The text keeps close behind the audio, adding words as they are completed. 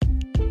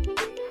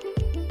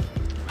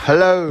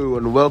Hello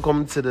and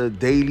welcome to the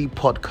daily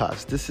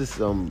podcast. This is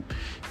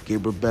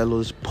Gabriel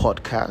Bello's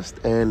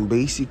podcast, and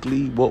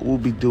basically what we'll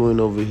be doing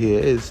over here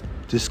is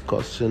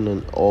discussing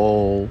on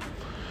all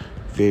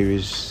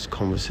various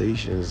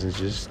conversations and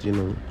just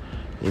in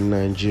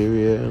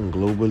Nigeria and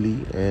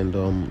globally, and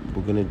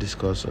we're gonna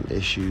discuss on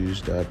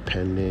issues that are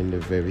pending, the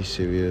very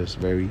serious,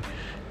 very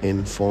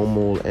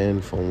informal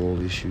and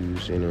formal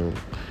issues, and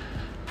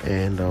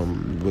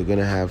we're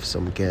gonna have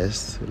some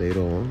guests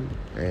later on,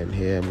 and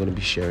here I'm gonna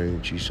be sharing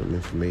with you some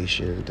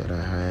information that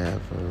I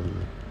have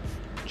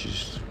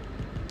just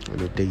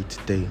day to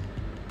day.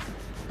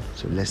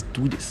 So let's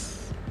do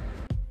this.